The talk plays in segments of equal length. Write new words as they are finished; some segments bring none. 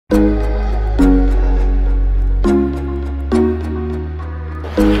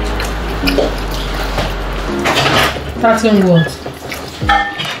Starting what?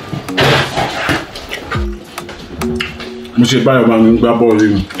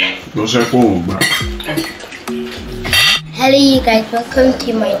 Hello you guys, welcome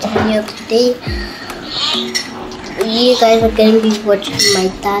to my channel. Today you guys are going to be watching my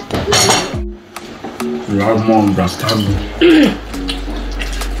dad. You have more understanding.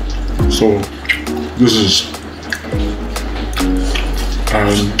 So this is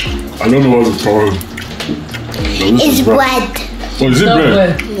I don't know what to call it. So It's bread. Oh, is it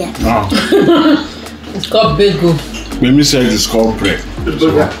bread? Yeah. Ah. It's called bagel. Mimi said it's called bread. So,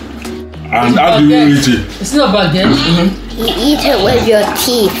 and how do you eat it? It's not baguette. You eat it with your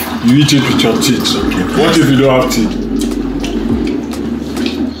teeth. You eat it with your teeth. Okay. What if you don't have teeth?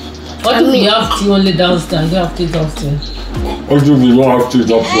 What if you have tea only downstairs? You don't have teeth upstairs. What if you don't have teeth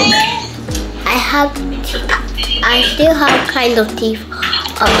upstairs? I still have kind of teeth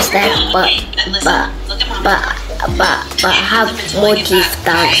upstairs, but I have more teeth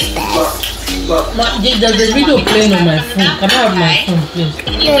downstairs. There's a video playing on my phone. Can I have my phone, please?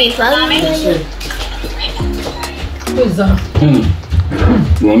 What is that?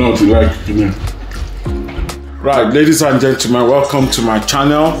 You know what you like, you know. Right, ladies and gentlemen, welcome to my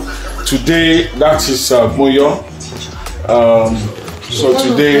channel. Today, that is Moyo. So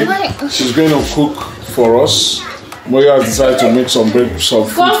today, she's going to cook for us. Moyo has decided to make some food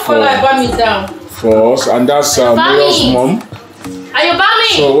for us, and that's Moyo's mom. Are you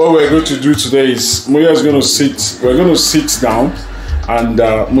bumming? So what we're going to do today is Moyo is going to sit. We're going to sit down, and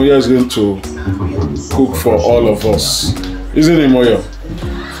Moyo is going to cook for all of us. Isn't it, Moyo?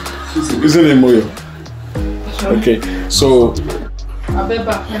 Isn't it, Moyo? Okay. So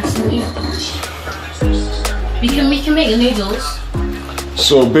we can make noodles.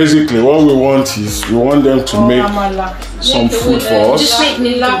 So basically, what we want is we want them to make some food for us. Just make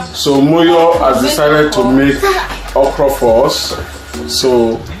noodles. So Moyo has decided to make okra for us.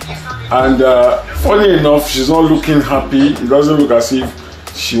 So, and funny enough, she's not looking happy. It doesn't look as if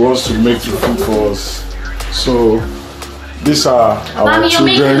she wants to make the food for us. So these are our Mommy, you're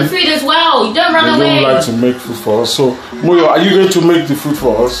making children. the food as well. You don't run away. They don't like to make food for us. So Moyo, are you going to make the food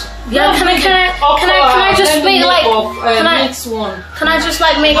for us? Yeah, can I just make like mix one? Can I just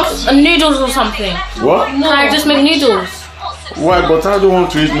like make noodles or something? What? Can I just make noodles? Why? But I don't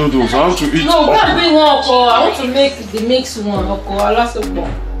want to eat noodles. I want to eat. No, gotta bring one. I want to make the mix one.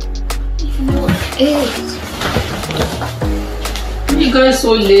 You guys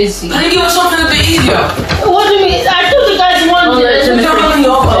so lazy. Can you give us something a bit easier? What do you mean? I thought you guys wanted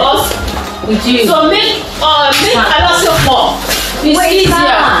with you. So make alaso pot. It's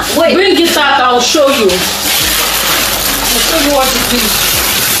easier. Bring it out. I'll show you. I'll show you what it is.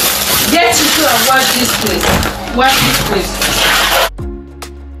 Get it and watch this place. Watch this place.